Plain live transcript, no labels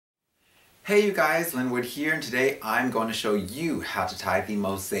Hey you guys, Linwood here, and today I'm going to show you how to tie the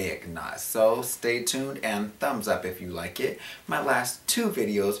Mosaic knot. So stay tuned and thumbs up if you like it. My last two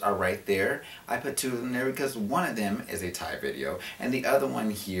videos are right there. I put two in there because one of them is a tie video and the other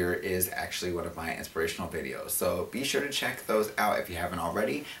one here is actually one of my inspirational videos. So be sure to check those out if you haven't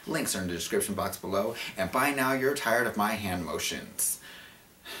already. Links are in the description box below, and by now you're tired of my hand motions.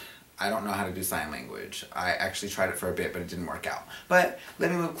 I don't know how to do sign language. I actually tried it for a bit, but it didn't work out. But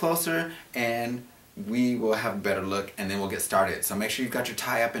let me move closer and we will have a better look and then we'll get started. So make sure you've got your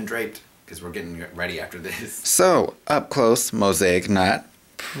tie up and draped because we're getting ready after this. So, up close, Mosaic knot.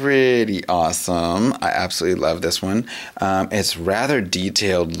 Pretty awesome. I absolutely love this one. It's rather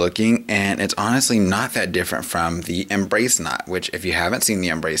detailed looking, and it's honestly not that different from the embrace knot, which if you haven't seen the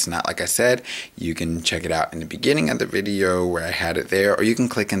embrace knot, like I said, you can check it out in the beginning of the video where I had it there, or you can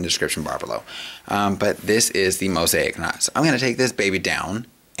click in the description bar below. But this is the Mosaic knot. So I'm going to take this baby down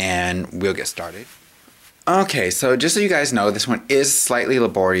and we'll get started. Okay, so just so you guys know, this one is slightly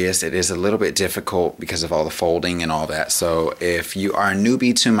laborious. It is a little bit difficult because of all the folding and all that. So if you are a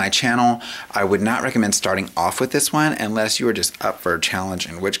newbie to my channel, I would not recommend starting off with this one unless you are just up for a challenge,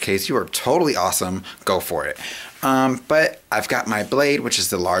 in which case you are totally awesome. Go for it. But I've got my blade, which is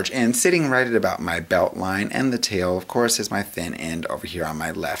the large end, sitting right at about my belt line, and the tail, of course, is my thin end over here on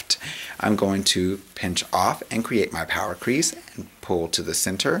my left. I'm going to pinch off and create my power crease and pull to the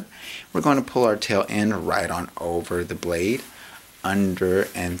center. We're going to pull our tail end right on over the blade, under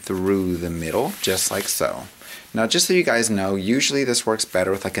and through the middle, just like so. Now, just so you guys know, usually this works better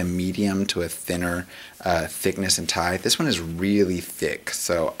with like a medium to a thinner thickness and tie. This one is really thick,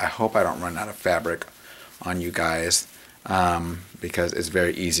 so I hope I don't run out of fabric on you guys because it's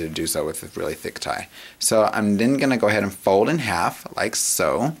very easy to do so with a really thick tie. So I'm then going to go ahead and fold in half like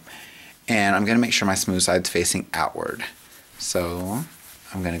so, and I'm going to make sure my smooth side's facing outward. So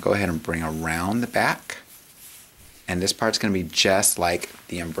I'm going to go ahead and bring around the back, and this part's going to be just like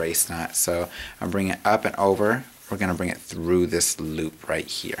the embrace knot. So I'm bringing it up and over. We're going to bring it through this loop right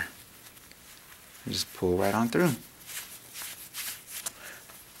here. Just pull right on through.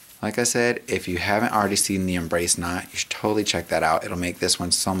 Like I said, if you haven't already seen the embrace knot, you should totally check that out. It'll make this one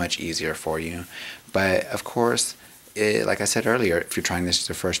so much easier for you. But of course, like I said earlier, if you're trying this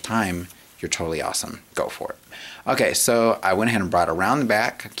the first time, you're totally awesome. Go for it. Okay, so I went ahead and brought around the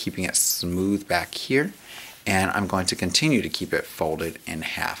back, keeping it smooth back here. And I'm going to continue to keep it folded in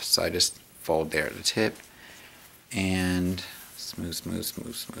half. So I just fold there at the tip and smooth, smooth,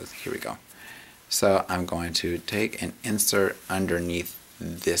 smooth, smooth. Here we go. So I'm going to take and insert underneath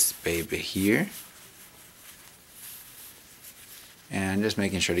this baby here, and just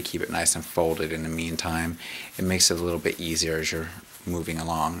making sure to keep it nice and folded in the meantime. It makes it a little bit easier as you're moving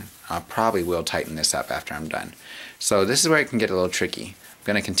along. I probably will tighten this up after I'm done. So this is where it can get a little tricky. I'm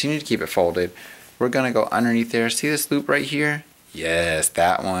going to continue to keep it folded. We're going to go underneath there. See this loop right here? Yes,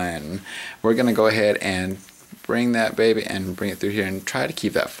 that one. We're going to go ahead and bring that baby and bring it through here and try to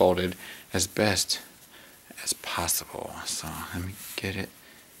keep that folded as best as possible. So let me get it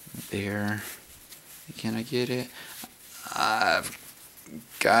there. Can I get it? I've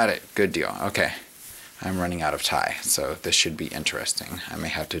got it. Good deal. Okay. I'm running out of tie, so this should be interesting. I may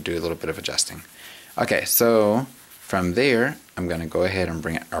have to do a little bit of adjusting. Okay, so from there, I'm going to go ahead and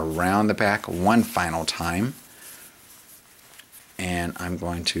bring it around the back one final time. And I'm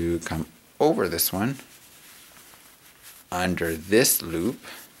going to come over this one, under this loop,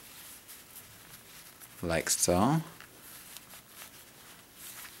 like so.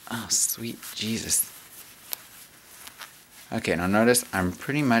 Oh, sweet Jesus. Okay, now notice I'm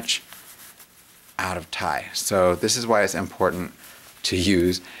pretty much out of tie. So this is why it's important to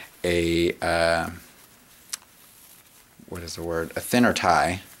use a, what is the word? A thinner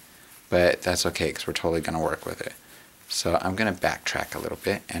tie, but that's okay because we're totally going to work with it. So I'm going to backtrack a little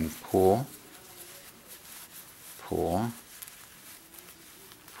bit and pull, pull,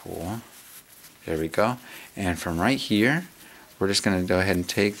 pull. There we go. And from right here, we're just going to go ahead and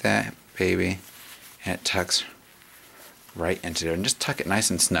take that baby and it tucks right into there. And just tuck it nice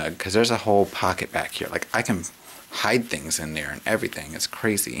and snug because there's a whole pocket back here. Like I can hide things in there and everything. It's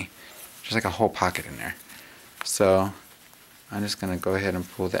crazy. There's like a whole pocket in there. So I'm just going to go ahead and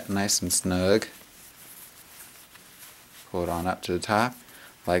pull that nice and snug. Pull it on up to the top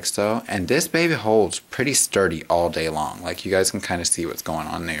like so. And this baby holds pretty sturdy all day long. Like you guys can kind of see what's going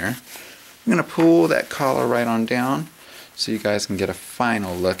on there. I'm going to pull that collar right on down so you guys can get a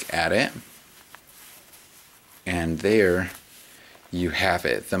final look at it. And there you have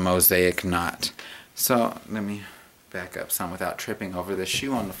it, the Mosaic knot. So let me back up some without tripping over the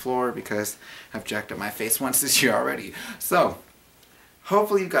shoe on the floor because I've jacked up my face once this year already. So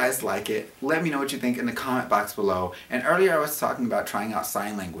Hopefully you guys like it. Let me know what you think in the comment box below. And earlier I was talking about trying out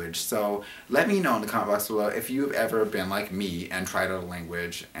sign language, so let me know in the comment box below if you've ever been like me and tried out a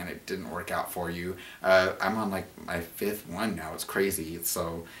language and it didn't work out for you. I'm on like my 5th one now. It's crazy.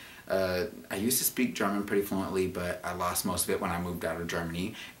 So I used to speak German pretty fluently, but I lost most of it when I moved out of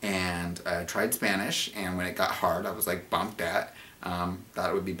Germany, and tried Spanish, and when it got hard I was like bumped at.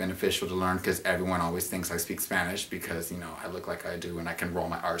 Thought it would be beneficial to learn because everyone always thinks I speak Spanish because, you know, I look like I do and I can roll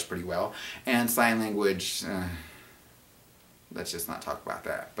my R's pretty well. And sign language, let's just not talk about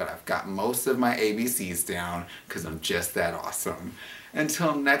that. But I've got most of my ABCs down because I'm just that awesome.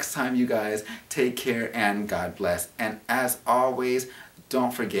 Until next time, you guys, take care and God bless. And as always,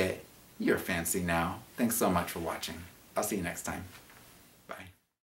 don't forget, you're fancy now. Thanks so much for watching. I'll see you next time.